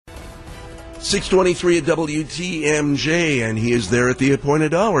6:23 at WTMJ, and he is there at the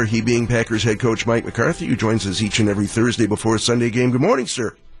appointed hour, he being Packers head coach Mike McCarthy, who joins us each and every Thursday before a Sunday game. Good morning,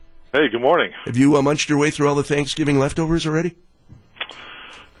 sir. Hey, good morning. Have you munched your way through all the Thanksgiving leftovers already?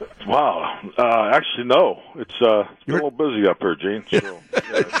 Wow. Actually, no. It's a little busy up here, Gene. So,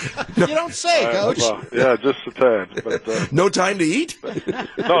 You don't say, Coach. Yeah, just a tad. But, no time to eat? No.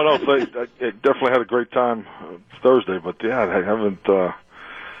 I definitely had a great time Thursday, but yeah, I haven't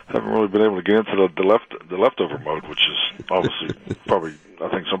really been able to get into the leftover mode, which is obviously probably, I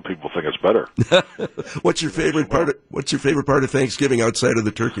think some people think it's better. What's your favorite part of Thanksgiving outside of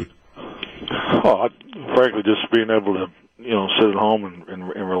the turkey? Oh, frankly, just being able to sit at home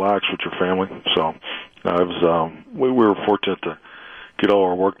and relax with your family. So we were fortunate to get all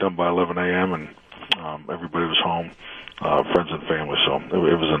our work done by 11 a.m. and everybody was home. Friends and family, so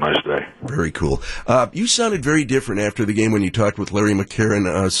it was a nice day. Very cool. You sounded very different after the game when you talked with Larry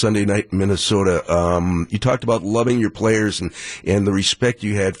McCarron Sunday night in Minnesota. You talked about loving your players and the respect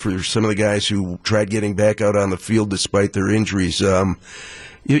you had for some of the guys who tried getting back out on the field despite their injuries.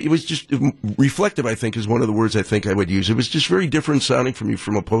 It was just reflective, I think, is one of the words I think I would use. It was just very different sounding from you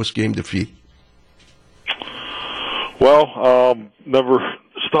from a post-game defeat. Well, never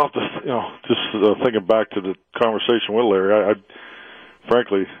stopped to, just thinking back to the conversation with Larry.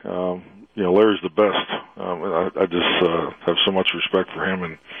 Frankly, Larry's the best. I just have so much respect for him,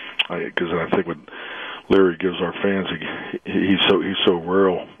 and because I think what Larry gives our fans, he's so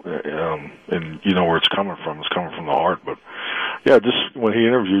real, and you know where it's coming from. It's coming from the heart. But yeah, just when he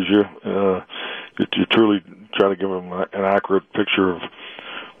interviews you, you truly try to give him an accurate picture of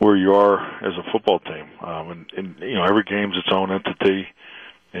where you are as a football team. And every game's its own entity.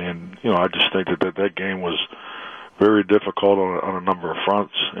 And, I just think that game was very difficult on a number of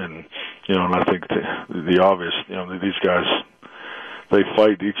fronts. And, and I think the obvious, these guys, they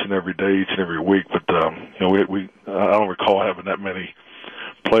fight each and every day, each and every week. But, I don't recall having that many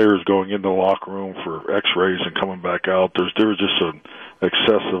players going into the locker room for x-rays and coming back out. There was just an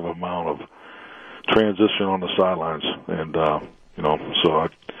excessive amount of transition on the sidelines. And, so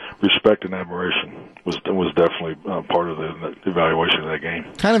respect and admiration was definitely part of the evaluation of that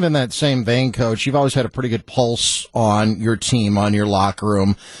game. Kind of in that same vein, Coach, you've always had a pretty good pulse on your team, on your locker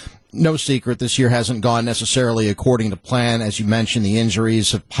room. No secret, this year hasn't gone necessarily according to plan. As you mentioned, the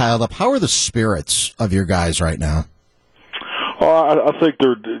injuries have piled up. How are the spirits of your guys right now? Well, I think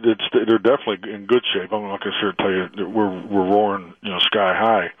they're definitely in good shape. I'm not going to tell you that we're roaring, sky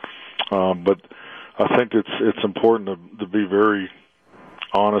high, but I think it's important to be very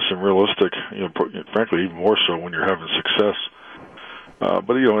honest and realistic. Frankly, even more so when you're having success. But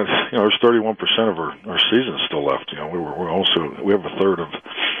there's 31% of our season still left. We have a third of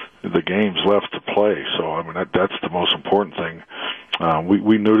the games left to play. So I mean that's the most important thing.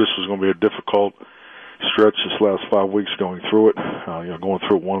 We knew this was going to be a difficult stretch this last 5 weeks going through it. Going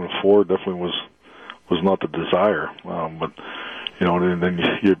through it 1-4 definitely was not the desire. But and then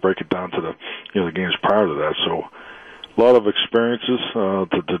you break it down to the games prior to that. So a lot of experiences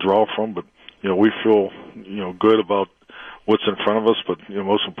to draw from, but we feel good about what's in front of us. But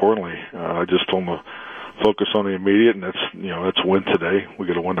most importantly, I just told them to focus on the immediate, and that's win today. We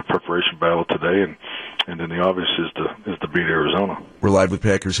got to win the preparation battle today, and then the obvious is to beat Arizona. We're live with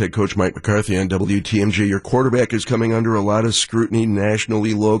Packers head coach Mike McCarthy on WTMJ. Your quarterback is coming under a lot of scrutiny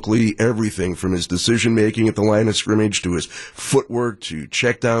nationally, locally, everything from his decision-making at the line of scrimmage to his footwork to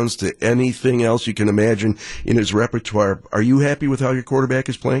checkdowns to anything else you can imagine in his repertoire. Are you happy with how your quarterback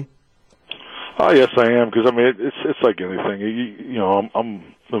is playing? Oh, yes, I am, because, it's like anything. I'm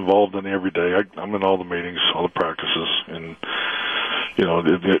involved in every day. I'm in all the meetings, all the practices, and,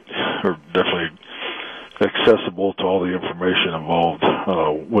 they're definitely accessible to all the information involved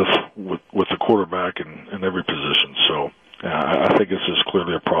with the quarterback in every position. So I think it's just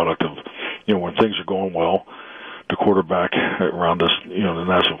clearly a product of, when things are going well, the quarterback around us, the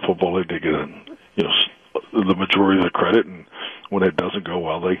National Football League, they get the majority of the credit, and when it doesn't go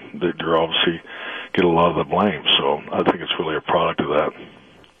well, they obviously get a lot of the blame. So I think it's really a product of that.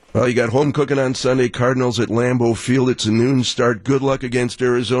 Well, you got home cooking on Sunday, Cardinals at Lambeau Field. It's a noon start. Good luck against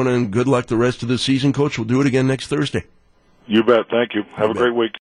Arizona, and good luck the rest of the season, Coach. We'll do it again next Thursday. You bet. Thank you. Have a great week.